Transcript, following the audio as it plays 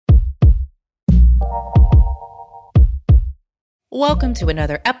Welcome to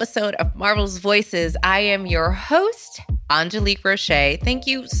another episode of Marvel's Voices. I am your host, Angélique Roché. Thank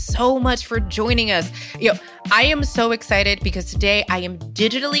you so much for joining us. I am so excited because today I am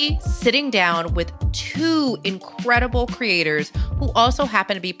digitally sitting down with two incredible creators who also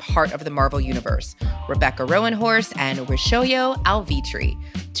happen to be part of the Marvel Universe, Rebecca Roanhorse and Weyshoyot Alvitre,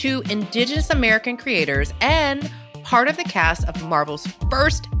 two Indigenous American creators and part of the cast of Marvel's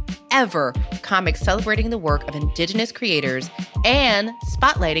first ever comic celebrating the work of Indigenous creators and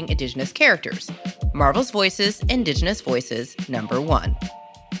spotlighting Indigenous characters. Marvel's Voices, Indigenous Voices, #1.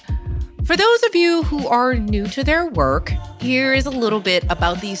 For those of you who are new to their work, here is a little bit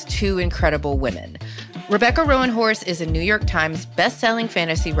about these two incredible women. Rebecca Roanhorse is a New York Times best-selling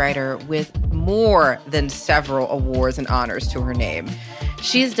fantasy writer with more than several awards and honors to her name.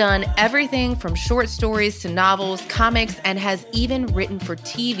 She's done everything from short stories to novels, comics, and has even written for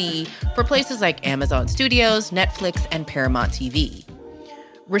TV for places like Amazon Studios, Netflix, and Paramount TV.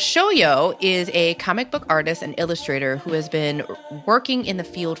 Weyshoyot is a comic book artist and illustrator who has been working in the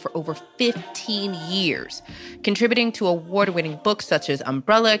field for over 15 years, contributing to award-winning books such as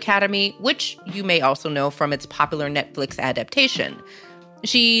Umbrella Academy, which you may also know from its popular Netflix adaptation.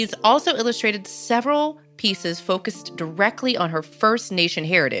 She's also illustrated several pieces focused directly on her First Nation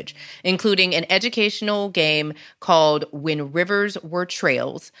heritage, including an educational game called When Rivers Were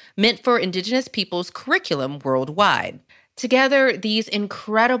Trails, meant for Indigenous peoples' curriculum worldwide. Together, these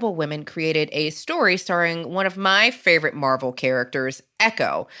incredible women created a story starring one of my favorite Marvel characters,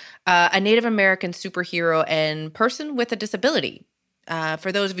 Echo, a Native American superhero and person with a disability.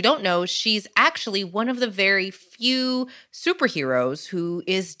 For those of you who don't know, she's actually one of the very few superheroes who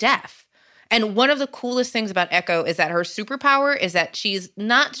is deaf. And one of the coolest things about Echo is that her superpower is that she's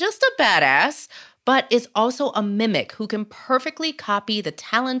not just a badass, but is also a mimic who can perfectly copy the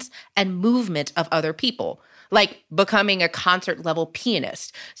talents and movement of other people, like becoming a concert-level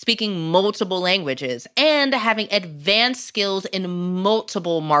pianist, speaking multiple languages, and having advanced skills in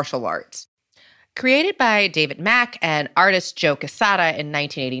multiple martial arts. Created by David Mack and artist Joe Quesada in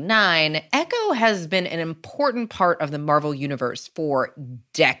 1989, Echo has been an important part of the Marvel Universe for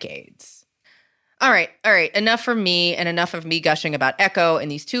decades. All right. Enough from me and enough of me gushing about Echo and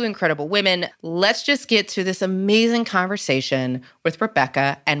these two incredible women. Let's just get to this amazing conversation with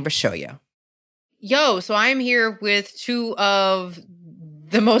Rebecca and Weyshoyot. So I'm here with two of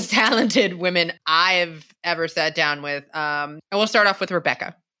the most talented women I've ever sat down with. And we'll start off with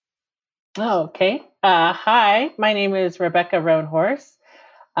Rebecca. Oh, okay. Hi, my name is Rebecca Roanhorse,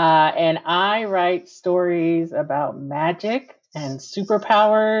 and I write stories about magic and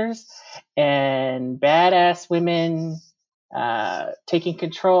superpowers and badass women taking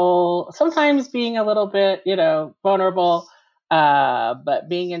control, sometimes being a little bit, vulnerable, but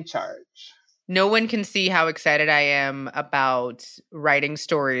being in charge. No one can see how excited I am about writing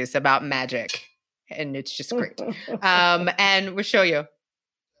stories about magic, and it's just great. And Weyshoyot.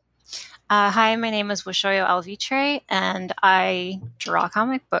 Hi, my name is Weyshoyot Alvitre, and I draw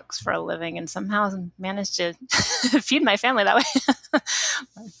comic books for a living and somehow managed to feed my family that way.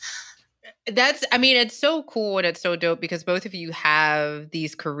 It's so cool and it's so dope because both of you have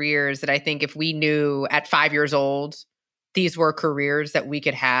these careers that I think if we knew at 5 years old, these were careers that we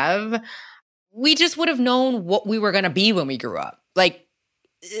could have, we just would have known what we were going to be when we grew up. Like,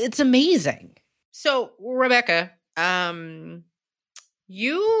 it's amazing. So, Rebecca,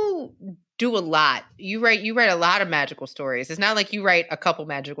 you do a lot. You write a lot of magical stories. It's not like you write a couple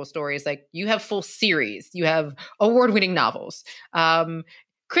magical stories. Like, you have full series. You have award-winning novels,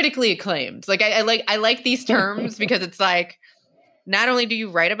 critically acclaimed. Like, I like these terms because it's like, not only do you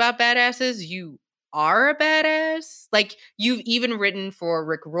write about badasses, you are a badass. Like, you've even written for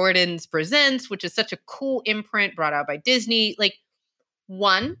Rick Riordan's Presents, which is such a cool imprint brought out by Disney. Like,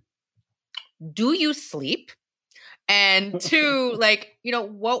 one, do you sleep? And two,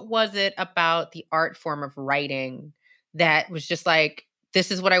 what was it about the art form of writing that was just like,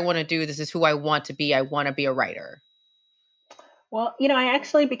 this is what I want to do. This is who I want to be. I want to be a writer. Well, I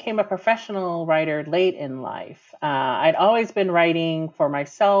actually became a professional writer late in life. I'd always been writing for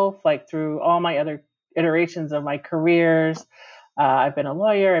myself, like through all my other iterations of my careers. I've been a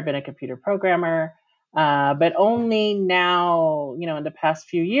lawyer, I've been a computer programmer, but only now, in the past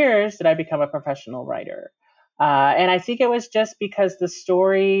few years did I become a professional writer. And I think it was just because the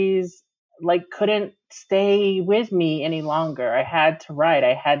stories couldn't stay with me any longer. I had to write,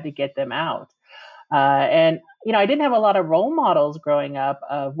 I had to get them out. And I didn't have a lot of role models growing up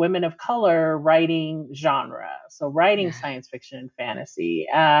of women of color writing genre. So writing science fiction and fantasy.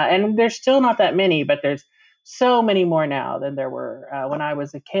 And there's still not that many, but there's so many more now than there were when I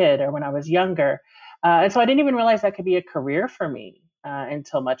was a kid or when I was younger. And so I didn't even realize that could be a career for me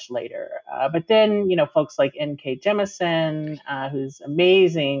until much later. But then, folks like N.K. Jemisin, who's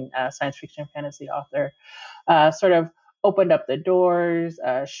amazing science fiction fantasy author, sort of opened up the doors,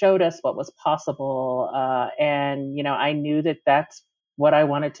 showed us what was possible. And, I knew that that's what I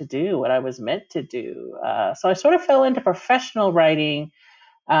wanted to do, what I was meant to do. So I sort of fell into professional writing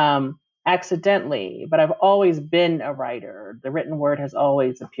accidentally, but I've always been a writer. The written word has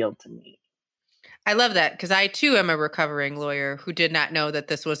always appealed to me. I love that because I too am a recovering lawyer who did not know that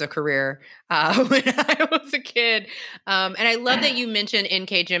this was a career when I was a kid. And I love that you mentioned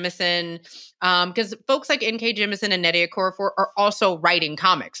N.K. Jemisin because folks like N.K. Jemisin and Nnedi Okorafor are also writing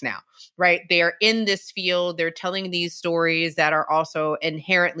comics now, right? They are in this field. They're telling these stories that are also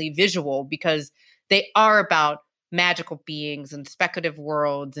inherently visual because they are about magical beings and speculative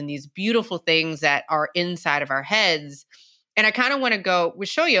worlds and these beautiful things that are inside of our heads. And I kind of want to go with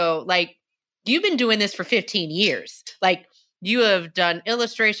Weyshoyot, like, you've been doing this for 15 years. Like, you have done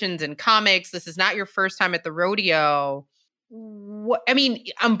illustrations and comics. This is not your first time at the rodeo.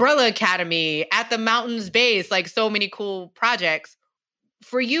 Umbrella Academy, At the Mountain's Base, like so many cool projects.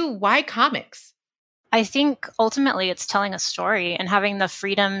 For you, why comics? I think ultimately it's telling a story and having the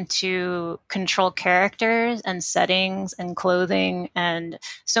freedom to control characters and settings and clothing and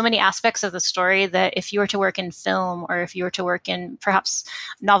so many aspects of the story that if you were to work in film or if you were to work in perhaps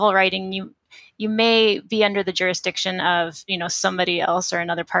novel writing, you may be under the jurisdiction of, somebody else or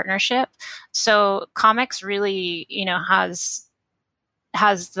another partnership. So comics really, has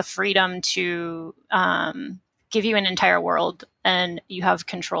the freedom to give you an entire world, and you have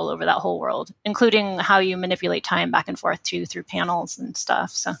control over that whole world, including how you manipulate time back and forth through panels and stuff.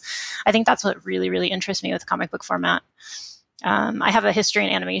 So I think that's what really, really interests me with comic book format. I have a history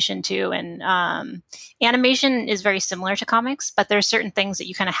in animation too, and animation is very similar to comics, but there's certain things that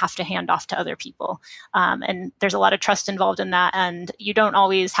you kind of have to hand off to other people. And there's a lot of trust involved in that, and you don't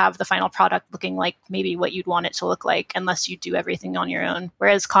always have the final product looking like maybe what you'd want it to look like unless you do everything on your own.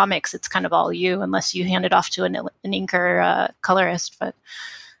 Whereas comics, it's kind of all you unless you hand it off to an inker colorist. But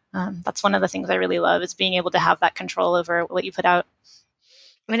that's one of the things I really love is being able to have that control over what you put out.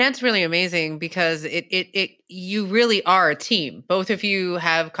 And that's really amazing because you really are a team. Both of you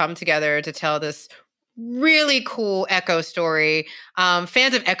have come together to tell this really cool Echo story.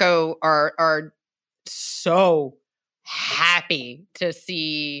 Fans of Echo are so happy to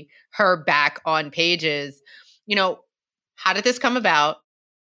see her back on pages. How did this come about?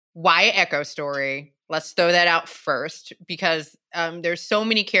 Why Echo story? Let's throw that out first because there's so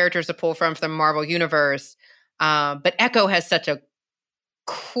many characters to pull from the Marvel universe. But Echo has such a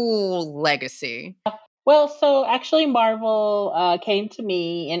cool legacy. Well, so actually Marvel came to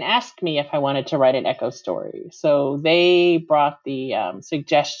me and asked me if I wanted to write an Echo story. So they brought the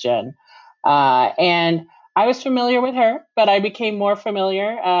suggestion and I was familiar with her, but I became more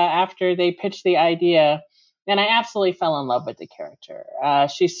familiar after they pitched the idea. And I absolutely fell in love with the character.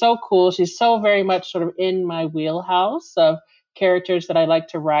 She's so cool. She's so very much sort of in my wheelhouse of characters that I like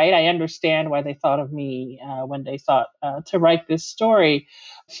to write. I understand why they thought of me when they thought to write this story.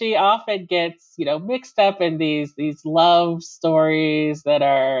 She often gets, mixed up in these love stories that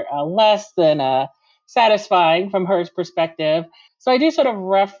are less than satisfying from her perspective. So I do sort of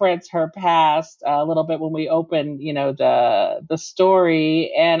reference her past a little bit when we open, the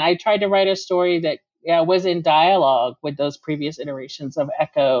story. And I tried to write a story that was in dialogue with those previous iterations of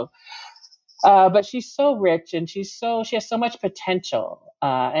Echo. But she's so rich and she has so much potential.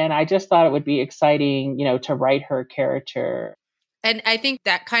 And I just thought it would be exciting, to write her character. And I think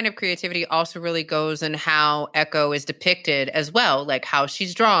that kind of creativity also really goes in how Echo is depicted as well, like how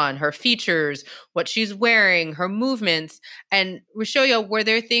she's drawn, her features, what she's wearing, her movements. And Weyshoyot, were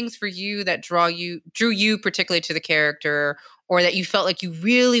there things for you that drew you particularly to the character or that you felt like you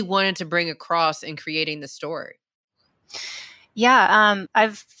really wanted to bring across in creating the story? Yeah,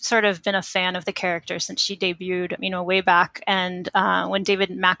 I've sort of been a fan of the character since she debuted, way back. And when David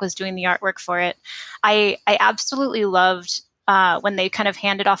Mack was doing the artwork for it, I absolutely loved when they kind of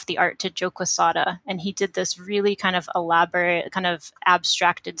handed off the art to Joe Quesada, and he did this really kind of elaborate, kind of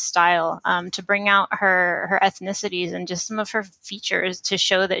abstracted style to bring out her ethnicities and just some of her features to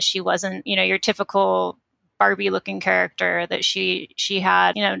show that she wasn't, your typical Barbie-looking character, that she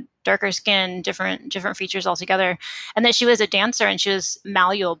had, darker skin, different features altogether, and that she was a dancer and she was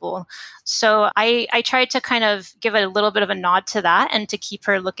malleable. So I tried to kind of give a little bit of a nod to that and to keep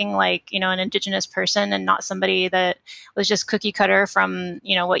her looking like, an Indigenous person and not somebody that was just cookie cutter from,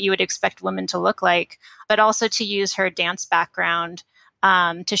 what you would expect women to look like, but also to use her dance background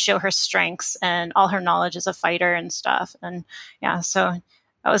to show her strengths and all her knowledge as a fighter and stuff. And yeah, so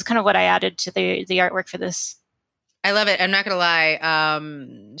that was kind of what I added to the artwork for this. I love it. I'm not going to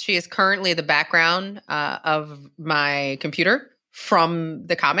lie. She is currently the background of my computer from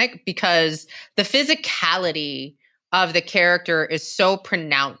the comic because the physicality of the character is so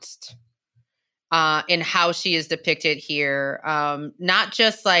pronounced in how she is depicted here. Not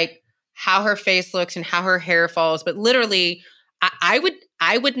just like how her face looks and how her hair falls, but literally, I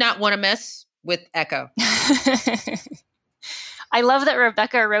would not want to mess with Echo. I love that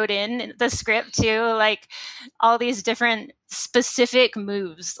Rebecca wrote in the script too, like all these different specific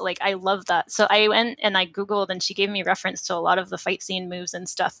moves. Like, I love that. So I went and I Googled, and she gave me reference to a lot of the fight scene moves and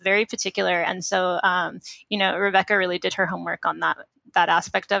stuff, very particular. And so, Rebecca really did her homework on that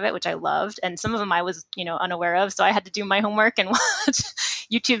aspect of it, which I loved. And some of them I was, unaware of. So I had to do my homework and watch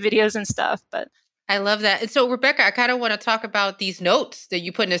YouTube videos and stuff. But I love that. And so, Rebecca, I kind of want to talk about these notes that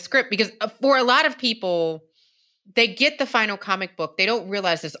you put in the script, because for a lot of people, they get the final comic book. They don't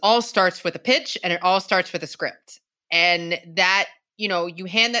realize this all starts with a pitch and it all starts with a script. And that, you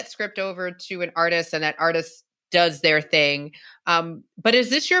hand that script over to an artist and that artist does their thing. But is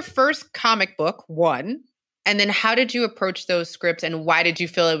this your first comic book, one? And then how did you approach those scripts, and why did you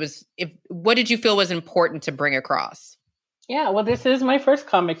feel what did you feel was important to bring across? Yeah, well, this is my first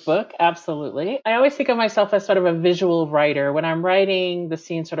comic book. Absolutely. I always think of myself as sort of a visual writer. When I'm writing, the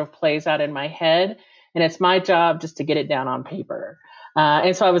scene sort of plays out in my head, and it's my job just to get it down on paper.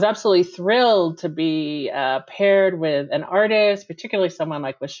 And so I was absolutely thrilled to be paired with an artist, particularly someone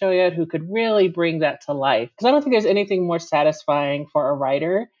like Weyshoyot, who could really bring that to life. Because I don't think there's anything more satisfying for a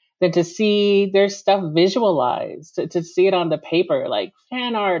writer than to see their stuff visualized, to see it on the paper, like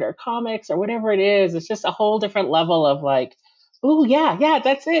fan art or comics or whatever it is. It's just a whole different level of like, oh, yeah,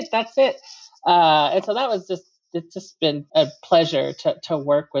 that's it. And so it's just been a pleasure to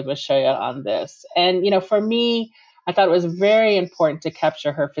work with Weyshoyot on this. And, for me, I thought it was very important to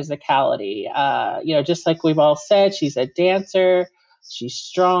capture her physicality. Just like we've all said, she's a dancer, she's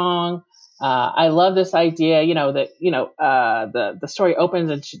strong. I love this idea, that, the story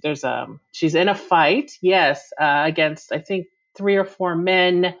opens and she's in a fight, yes, against, I think, 3 or 4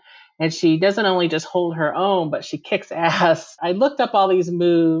 men. And she doesn't only just hold her own, but she kicks ass. I looked up all these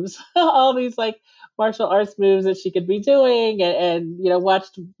moves, all these like martial arts moves that she could be doing, and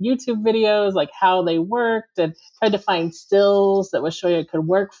watched YouTube videos, like how they worked, and tried to find stills that Weyshoyot could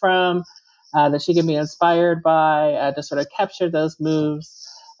work from, that she could be inspired by, to sort of capture those moves.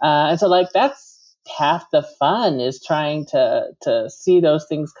 And so like that's half the fun, is trying to see those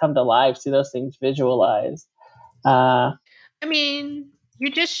things come to life, see those things visualized. You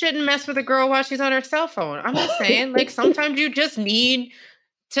just shouldn't mess with a girl while she's on her cell phone. I'm just saying, like, sometimes you just need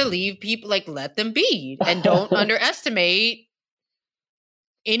to leave people, like, let them be, and don't underestimate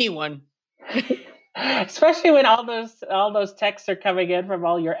anyone. Especially when all those texts are coming in from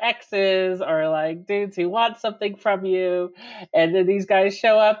all your exes, or like dudes who want something from you, and then these guys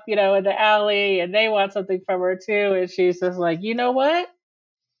show up, in the alley, and they want something from her too, and she's just like, you know what?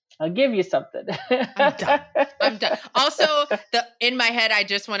 I'll give you something. I'm done. Also, in my head, I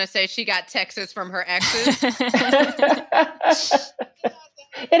just want to say she got texts from her exes.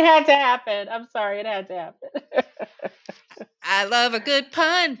 It had to happen. I'm sorry, it had to happen. I love a good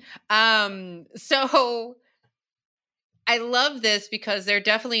pun. So I love this because there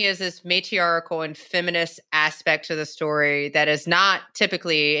definitely is this matriarchal and feminist aspect to the story that is not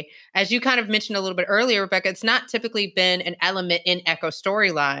typically, as you kind of mentioned a little bit earlier, Rebecca, it's not typically been an element in Echo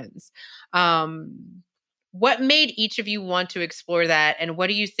storylines. What made each of you want to explore that? And what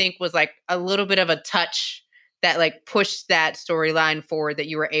do you think was like a little bit of a touch that like pushed that storyline forward that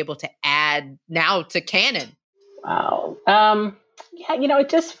you were able to add now to canon? Wow. Yeah, it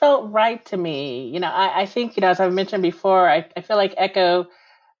just felt right to me. I think, as I've mentioned before, I feel like Echo,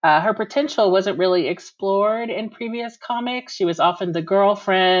 her potential wasn't really explored in previous comics. She was often the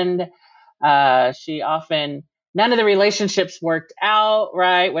girlfriend. None of the relationships worked out,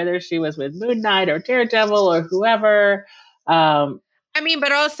 right? Whether she was with Moon Knight or Daredevil or whoever.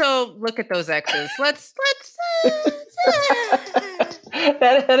 But also look at those exes. Let's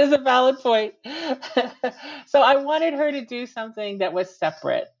that is a valid point. So I wanted her to do something that was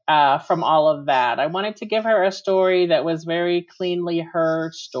separate from all of that. I wanted to give her a story that was very cleanly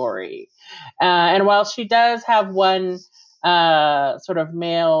her story. And while she does have one sort of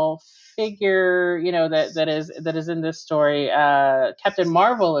male figure, that is in this story, Captain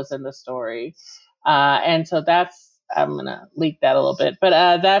Marvel is in the story. And so I'm going to leak that a little bit,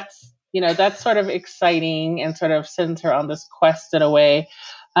 but that's sort of exciting and sort of sends her on this quest in a way.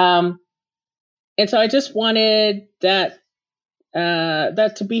 And so I just wanted that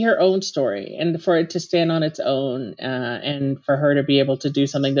that to be her own story and for it to stand on its own, and for her to be able to do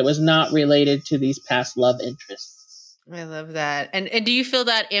something that was not related to these past love interests. I love that. And do you feel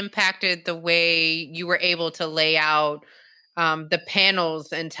that impacted the way you were able to lay out the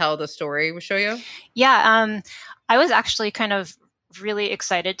panels and tell the story, Weyshoyot? Yeah, I was actually kind of really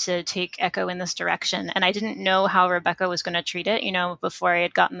excited to take Echo in this direction, and I didn't know how Rebecca was going to treat it, before I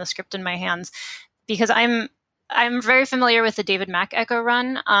had gotten the script in my hands, because I'm very familiar with the David Mack Echo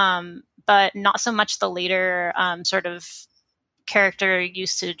run, but not so much the later sort of character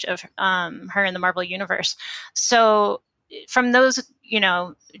usage of her in the Marvel universe. So from those,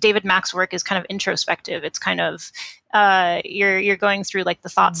 David Mack's work is kind of introspective. It's kind of you're going through like the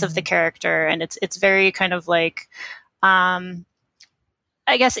thoughts of the character, and it's very kind of like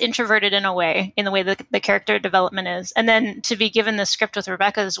I guess introverted in a way, in the way that the character development is. And then to be given the script with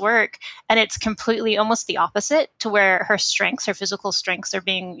Rebecca's work, and it's completely almost the opposite, to where her strengths, her physical strengths are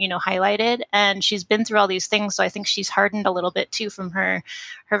being, highlighted. And she's been through all these things. So I think she's hardened a little bit too from her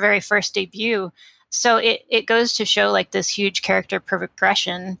very first debut. So it goes to show like this huge character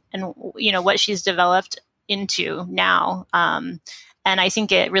progression and, what she's developed into now. And I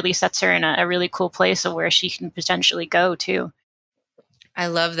think it really sets her in a really cool place of where she can potentially go too. I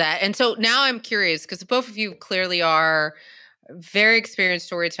love that. And so now I'm curious, because both of you clearly are very experienced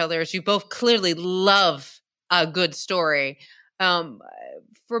storytellers. You both clearly love a good story.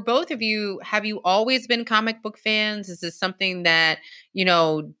 For both of you, have you always been comic book fans? Is this something that,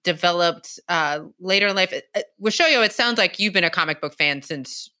 developed later in life? Weyshoyot, it sounds like you've been a comic book fan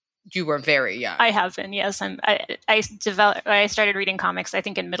since you were very young. I have been, yes. I started reading comics, I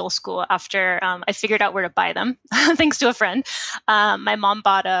think, in middle school after I figured out where to buy them, thanks to a friend. My mom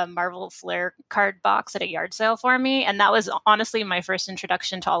bought a Marvel Flair card box at a yard sale for me, and that was honestly my first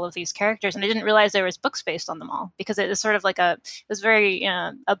introduction to all of these characters. And I didn't realize there was books based on them all, because it was sort of like it was very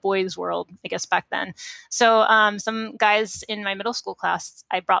a boys' world, I guess, back then. So some guys in my middle school class,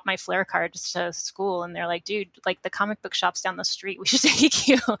 I brought my Flair cards to school, and they're like, "Dude, like the comic book shop's down the street. We should take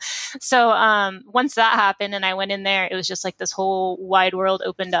you." So once that happened and I went in there, it was just like this whole wide world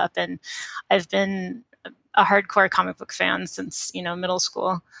opened up, and I've been a hardcore comic book fan since, middle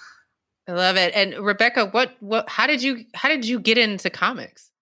school. I love it. And Rebecca, how did you get into comics?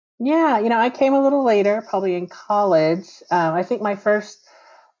 Yeah, I came a little later, probably in college. I think my first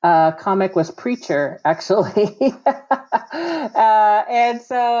comic was Preacher, actually. And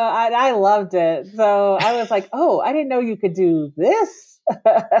so I loved it. So I was like, oh, I didn't know you could do this.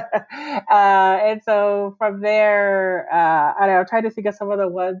 And so from there, I don't know, I'm trying to think of some of the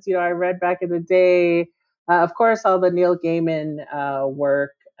ones, I read back in the day. Of course, all the Neil Gaiman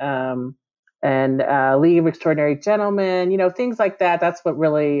work, and League of Extraordinary Gentlemen, things like that. That's what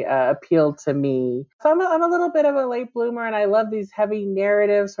really appealed to me. So I'm a little bit of a late bloomer, and I love these heavy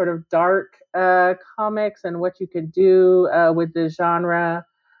narrative, sort of dark comics and what you could do with the genre.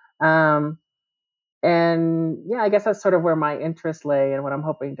 And yeah, I guess that's sort of where my interest lay and what I'm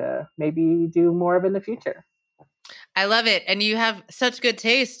hoping to maybe do more of in the future. I love it. And you have such good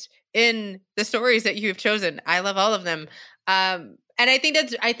taste in the stories that you have chosen. I love all of them. And I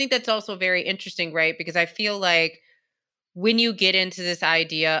think that's also very interesting, right? Because I feel like when you get into this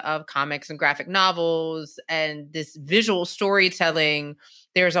idea of comics and graphic novels and this visual storytelling,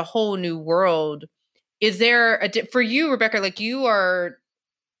 there's a whole new world. Is there for you, Rebecca, like you are,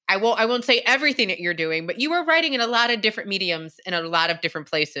 I won't say everything that you're doing, but you are writing in a lot of different mediums in a lot of different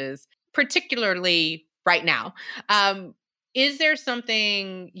places, particularly right now. Is there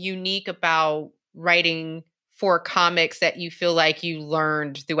something unique about writing for comics that you feel like you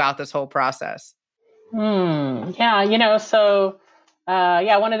learned throughout this whole process? Yeah, so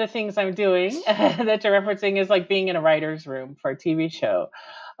one of the things I'm doing that you're referencing is like being in a writer's room for a TV show.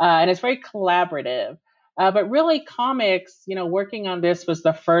 And it's very collaborative. But really comics, working on this was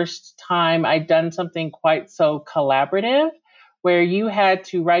the first time I'd done something quite so collaborative, where you had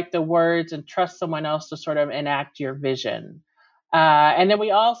to write the words and trust someone else to sort of enact your vision. And then we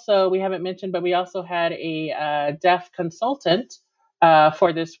haven't mentioned, but we also had a deaf consultant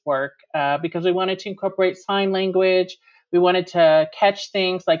for this work because we wanted to incorporate sign language. We wanted to catch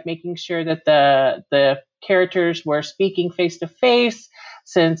things like making sure that the characters were speaking face to face,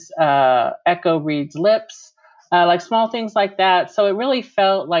 since Echo reads lips, like small things like that. So it really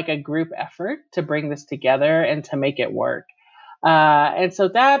felt like a group effort to bring this together and to make it work. And so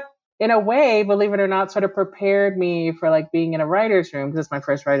that, in a way, believe it or not, sort of prepared me for like being in a writer's room, because it's my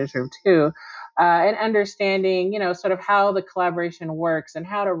first writer's room too, and understanding, sort of how the collaboration works and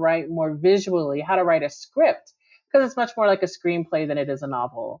how to write more visually, how to write a script, because it's much more like a screenplay than it is a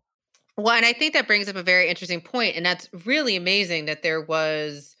novel. Well, and I think that brings up a very interesting point, and that's really amazing that there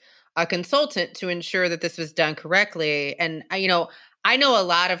was a consultant to ensure that this was done correctly. And I know a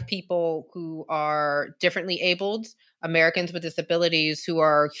lot of people who are differently abled, Americans with disabilities, who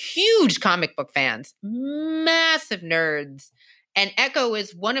are huge comic book fans, massive nerds, and Echo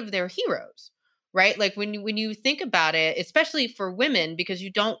is one of their heroes, right? Like when you think about it, especially for women, because you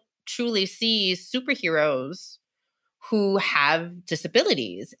don't truly see superheroes who have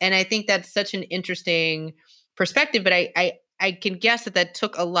disabilities. And I think that's such an interesting perspective. But I can guess that that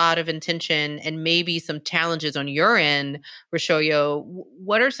took a lot of intention and maybe some challenges on your end, Weyshoyot.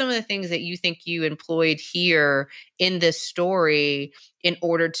 What are some of the things that you think you employed here in this story in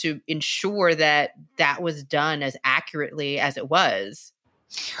order to ensure that that was done as accurately as it was?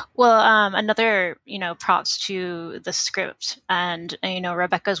 Well, another, props to the script and,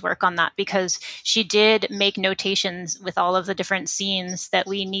 Rebecca's work on that, because she did make notations with all of the different scenes that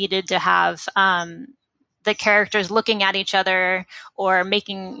we needed to have the characters looking at each other or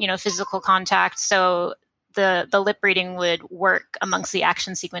making, physical contact. So the lip reading would work amongst the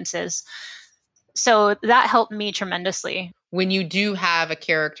action sequences. So that helped me tremendously. When you do have a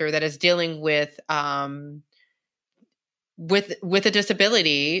character that is dealing with a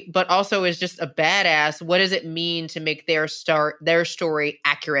disability, but also is just a badass, what does it mean to make their story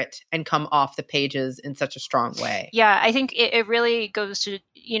accurate and come off the pages in such a strong way? Yeah, I think it really goes to,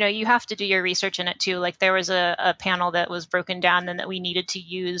 you have to do your research in it too. Like there was a panel that was broken down and that we needed to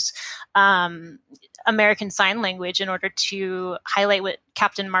use American Sign Language in order to highlight what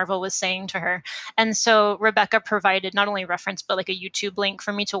Captain Marvel was saying to her. And so Rebecca provided not only reference, but like a YouTube link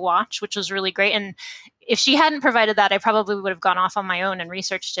for me to watch, which was really great. And if she hadn't provided that, I probably would have gone off on my own and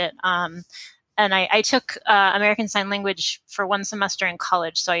researched it. And I took American Sign Language for one semester in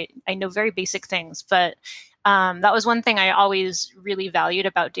college, so I know very basic things. But that was one thing I always really valued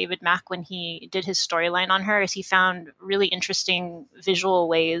about David Mack when he did his storyline on her, is he found really interesting visual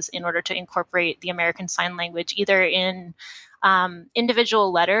ways in order to incorporate the American Sign Language, either in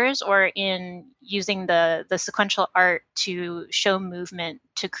individual letters or in using the sequential art to show movement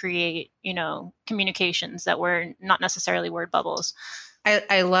to create, communications that were not necessarily word bubbles.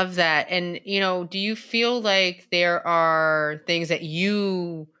 I love that. And, do you feel like there are things that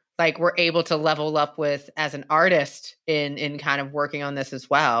you like were able to level up with as an artist in kind of working on this as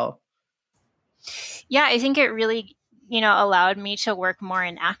well? Yeah, I think it really, allowed me to work more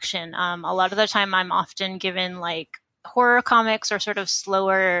in action. A lot of the time I'm often given like horror comics or sort of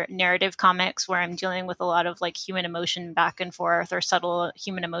slower narrative comics where I'm dealing with a lot of like human emotion back and forth or subtle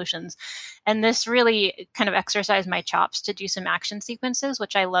human emotions. And this really kind of exercised my chops to do some action sequences,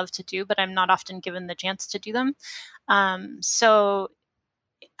 which I love to do, but I'm not often given the chance to do them. So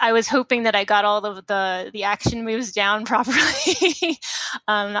I was hoping that I got all of the action moves down properly.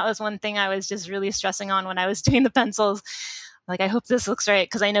 That was one thing I was just really stressing on when I was doing the pencils. Like, I hope this looks right,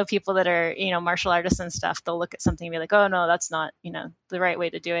 because I know people that are, martial artists and stuff, they'll look at something and be like, oh, no, that's not, the right way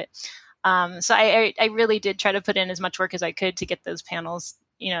to do it. So I really did try to put in as much work as I could to get those panels,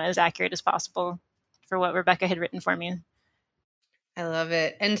 as accurate as possible for what Rebecca had written for me. I love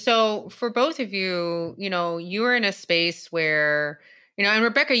it. And so for both of you, you were in a space where, and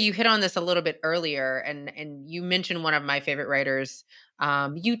Rebecca, you hit on this a little bit earlier, and you mentioned one of my favorite writers.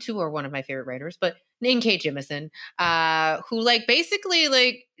 You two are one of my favorite writers, but N.K. Jemisin, who like basically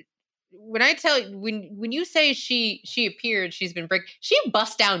like when I tell you, when you say she appeared, she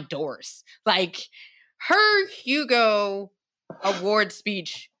bust down doors. Like her Hugo award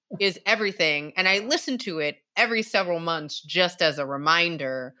speech is everything. And I listen to it every several months just as a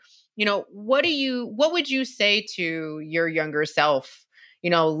reminder. What would you say to your younger self,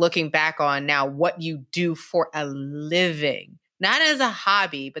 looking back on now what you do for a living, not as a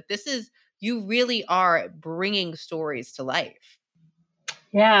hobby, but you really are bringing stories to life?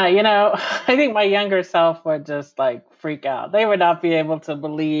 Yeah, I think my younger self would just like freak out. They would not be able to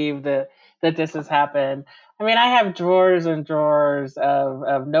believe that this has happened. I mean, I have drawers and drawers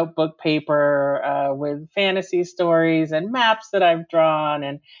of notebook paper with fantasy stories and maps that I've drawn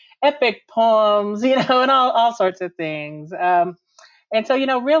and epic poems, and all sorts of things. And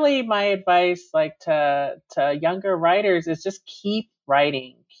so, really my advice like to younger writers is just keep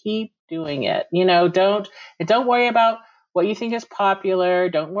writing, keep doing it. Don't worry about what you think is popular.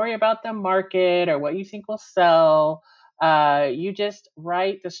 Don't worry about the market or what you think will sell. You just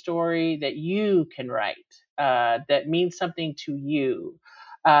write the story that you can write, that means something to you.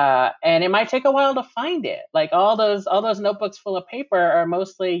 And it might take a while to find it. Like all those notebooks full of paper are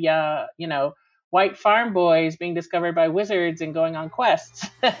mostly, white farm boys being discovered by wizards and going on quests.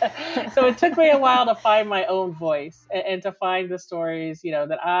 So it took me a while to find my own voice and to find the stories,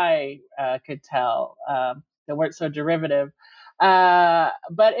 that I could tell that weren't so derivative.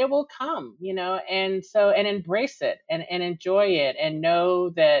 But it will come, and embrace it and enjoy it and know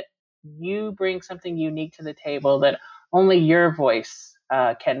that you bring something unique to the table that only your voice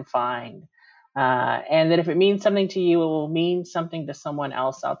can find. And that if it means something to you, it will mean something to someone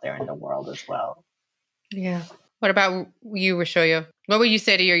else out there in the world as well. Yeah. What about you, Weyshoyot? What would you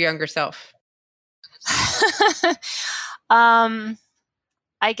say to your younger self? I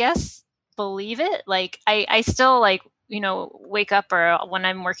guess believe it. Like I still wake up, or when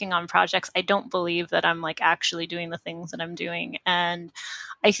I'm working on projects, I don't believe that I'm actually doing the things that I'm doing. And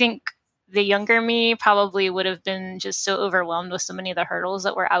I think the younger me probably would have been just so overwhelmed with so many of the hurdles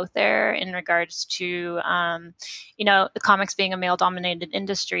that were out there in regards to, the comics being a male dominated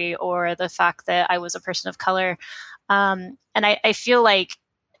industry, or the fact that I was a person of color. And I feel like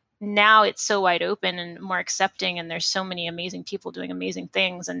now it's so wide open and more accepting, and there's so many amazing people doing amazing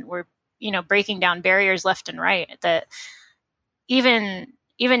things, and we're breaking down barriers left and right, that even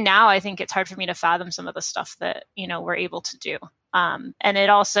now I think it's hard for me to fathom some of the stuff that we're able to do, and it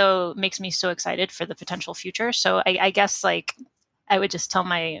also makes me so excited for the potential future. So I guess I would just tell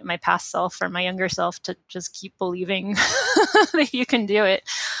my past self or my younger self to just keep believing that you can do it,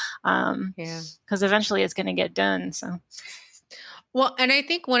 because eventually it's going to get done. So well, and I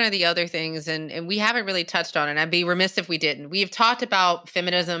think one of the other things, and we haven't really touched on, and I'd be remiss if we didn't. We've talked about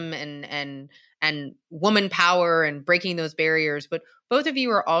feminism and woman power and breaking those barriers, but both of you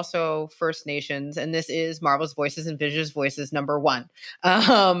are also First Nations, and this is Marvel's Voices and Indigenous Voices #1.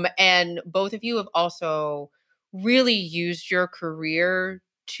 And both of you have also really used your career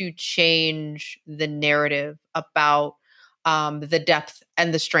to change the narrative about the depth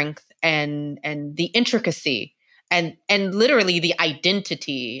and the strength and the intricacy and literally the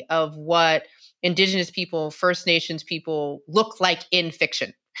identity of what Indigenous people, First Nations people look like in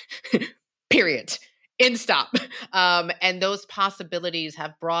fiction. Period. End stop. And those possibilities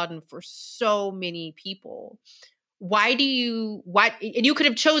have broadened for so many people. And you could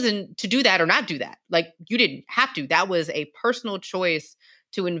have chosen to do that or not do that. You didn't have to. That was a personal choice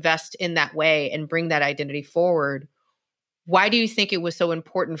to invest in that way and bring that identity forward. Why do you think it was so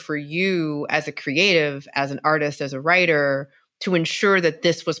important for you as a creative, as an artist, as a writer, to ensure that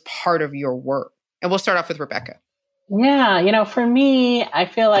this was part of your work? And we'll start off with Rebecca. Yeah, for me, I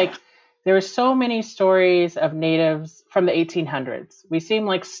feel like there were so many stories of natives from the 1800s. We seem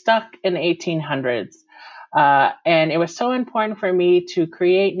stuck in the 1800s. And it was so important for me to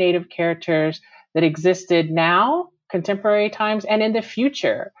create native characters that existed now, contemporary times, and in the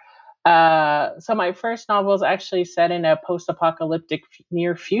future. So my first novel is actually set in a post-apocalyptic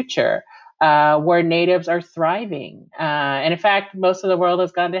near future where natives are thriving. And in fact, most of the world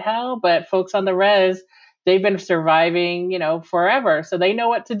has gone to hell, but folks on the res, they've been surviving, forever. So they know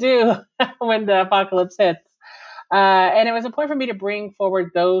what to do when the apocalypse hits. And it was important for me to bring forward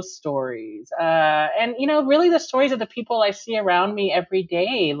those stories. And really the stories of the people I see around me every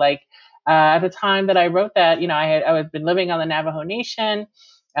day. At the time that I wrote that, I had been living on the Navajo Nation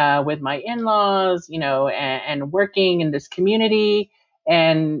with my in-laws, and working in this community.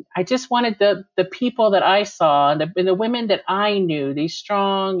 And I just wanted the people that I saw and the women that I knew, these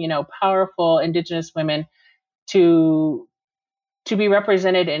strong, powerful Indigenous women, to be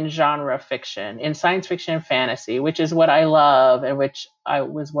represented in genre fiction, in science fiction and fantasy, which is what I love and what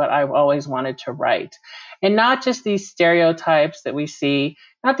I've always wanted to write. And not just these stereotypes that we see,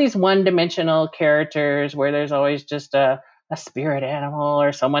 not these one-dimensional characters where there's always just a spirit animal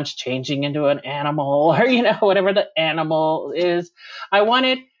or someone's changing into an animal or, whatever the animal is. I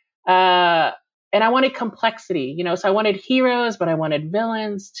wanted complexity, so I wanted heroes, but I wanted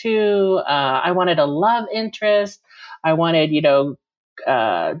villains too. I wanted a love interest. I wanted,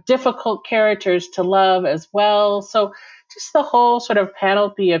 difficult characters to love as well. So just the whole sort of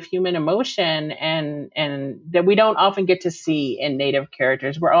panoply of human emotion and that we don't often get to see in Native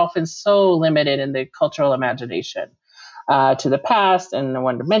characters. We're often so limited in the cultural imagination to the past and the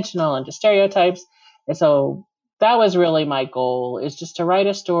one-dimensional and to stereotypes. And so that was really my goal, is just to write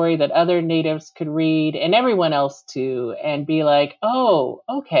a story that other Natives could read and everyone else too, and be like, oh,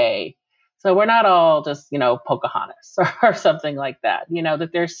 okay. So we're not all just, Pocahontas or something like that, that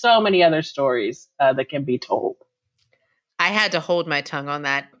there's so many other stories that can be told. I had to hold my tongue on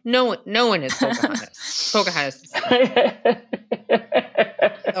that. No one is Pocahontas. Pocahontas.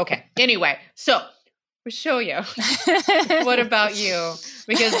 Okay. Anyway, so Weyshoyot, what about you?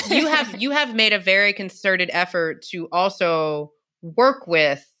 Because you have made a very concerted effort to also work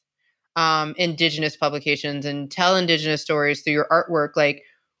with Indigenous publications and tell Indigenous stories through your artwork. Like,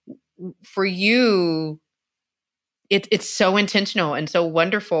 for you, it's so intentional and so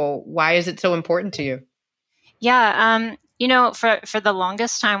wonderful. Why is it so important to you? Yeah, for the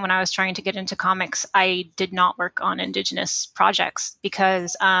longest time when I was trying to get into comics, I did not work on Indigenous projects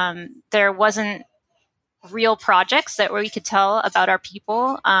because there wasn't real projects that we could tell about our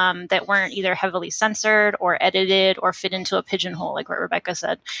people that weren't either heavily censored or edited or fit into a pigeonhole, like what Rebecca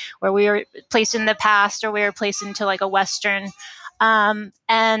said, where we were placed in the past or we were placed into like a Western. And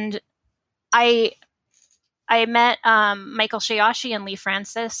I met Michael Shayashi and Lee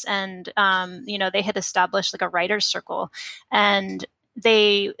Francis, and they had established like a writers' circle, and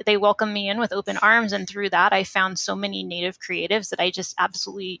they welcomed me in with open arms. And through that, I found so many Native creatives that I just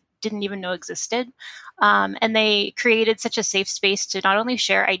absolutely didn't even know existed. And they created such a safe space to not only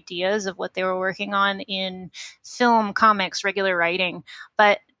share ideas of what they were working on in film, comics, regular writing,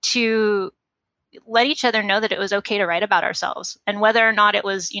 but to let each other know that it was okay to write about ourselves, and whether or not it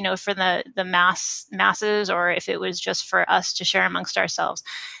was, for the masses, or if it was just for us to share amongst ourselves.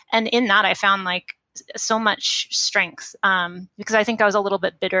 And in that, I found like so much strength, because I think I was a little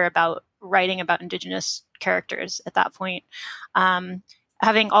bit bitter about writing about Indigenous characters at that point,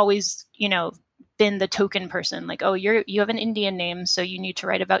 having always, been the token person, like, oh, you have an Indian name, so you need to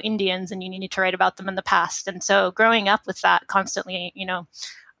write about Indians and you need to write about them in the past. And so growing up with that constantly,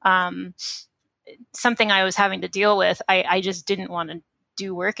 something I was having to deal with, I just didn't want to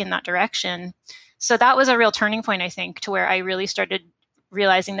do work in that direction. So that was a real turning point, I think, to where I really started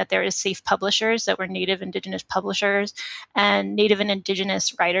realizing that there is safe publishers that were Native Indigenous publishers and Native and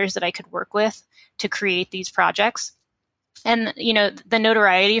Indigenous writers that I could work with to create these projects. And, the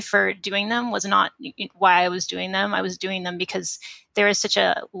notoriety for doing them was not why I was doing them. I was doing them because there is such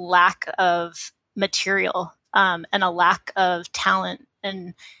a lack of material and a lack of talent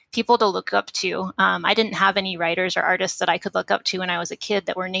and people to look up to. I didn't have any writers or artists that I could look up to when I was a kid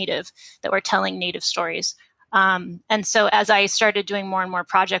that were Native, that were telling Native stories. And so as I started doing more and more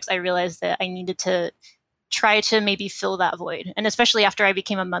projects, I realized that I needed to try to maybe fill that void. And especially after I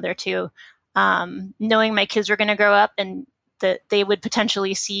became a mother too, knowing my kids were going to grow up and that they would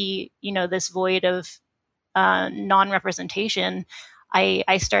potentially see, this void of non-representation,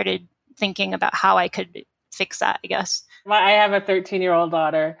 I started thinking about how I could fix that, I guess. I have a 13-year-old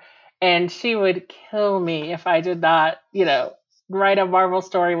daughter, and she would kill me if I did not, write a Marvel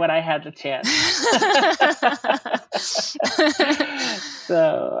story when I had the chance.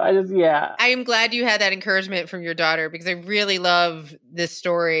 So I am glad you had that encouragement from your daughter, because I really love this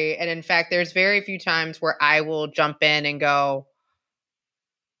story. And in fact, there's very few times where I will jump in and go,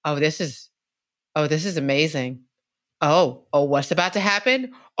 oh, this is amazing. Oh, what's about to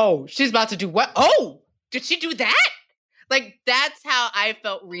happen? Oh, she's about to do what? Oh, did she do that? Like, that's how I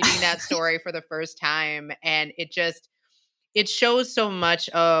felt reading that story for the first time. And it shows so much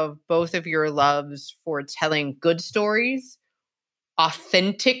of both of your loves for telling good stories,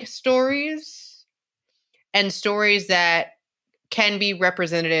 authentic stories, and stories that can be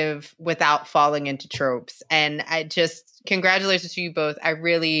representative without falling into tropes. And congratulations to you both. I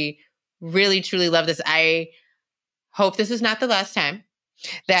really, really, truly love this. I hope this is not the last time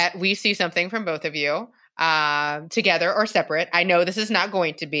that we see something from both of you together or separate. I know this is not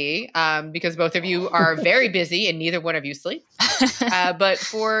going to be because both of you are very busy and neither one of you sleep. But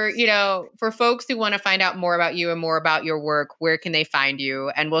for folks who want to find out more about you and more about your work, where can they find you?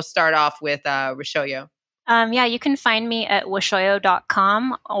 And we'll start off with Weyshoyot. You can find me at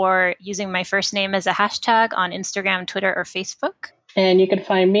weyshoyot.com or using my first name as a hashtag on Instagram, Twitter, or Facebook. And you can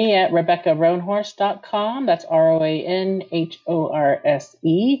find me at RebeccaRoanhorse.com. That's RoANHORSE.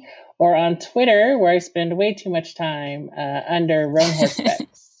 Or on Twitter, where I spend way too much time under Roanhorse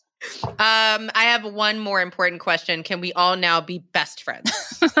Specs. I have one more important question. Can we all now be best friends?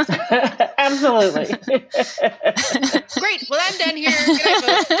 Absolutely. Great. Well, I'm done here.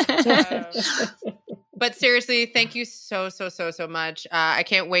 Good night, folks. But seriously, thank you so much. I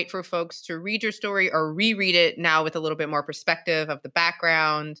can't wait for folks to read your story or reread it now with a little bit more perspective of the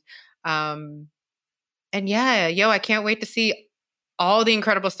background. And I can't wait to see all the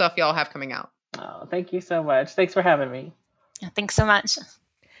incredible stuff y'all have coming out. Oh, thank you so much. Thanks for having me. Yeah, thanks so much.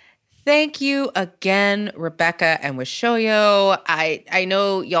 Thank you again, Rebecca and Weyshoyot. I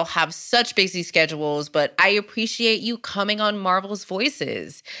know y'all have such busy schedules, but I appreciate you coming on Marvel's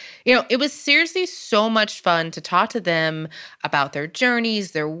Voices. It was seriously so much fun to talk to them about their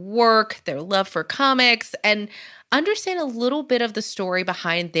journeys, their work, their love for comics, and understand a little bit of the story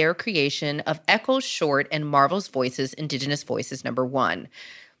behind their creation of Echo's short and Marvel's Voices, Indigenous Voices #1.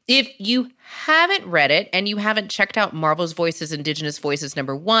 If you haven't read it and you haven't checked out Marvel's Voices, Indigenous Voices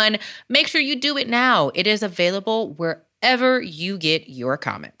 #1, make sure you do it now. It is available wherever you get your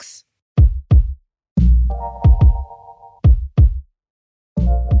comics.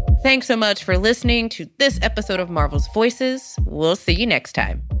 Thanks so much for listening to this episode of Marvel's Voices. We'll see you next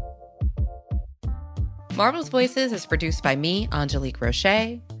time. Marvel's Voices is produced by me, Angélique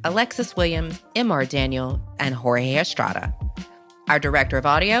Roché, Alexis Williams, M.R. Daniel, and Jorge Estrada. Our director of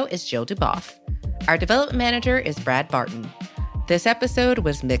audio is Jill Duboff. Our development manager is Brad Barton. This episode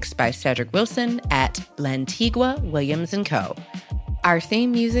was mixed by Cedric Wilson at Lantigua Williams & Co. Our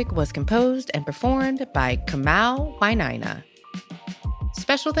theme music was composed and performed by Kamau Wainaina.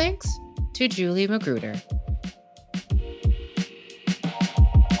 Special thanks to Julie Magruder.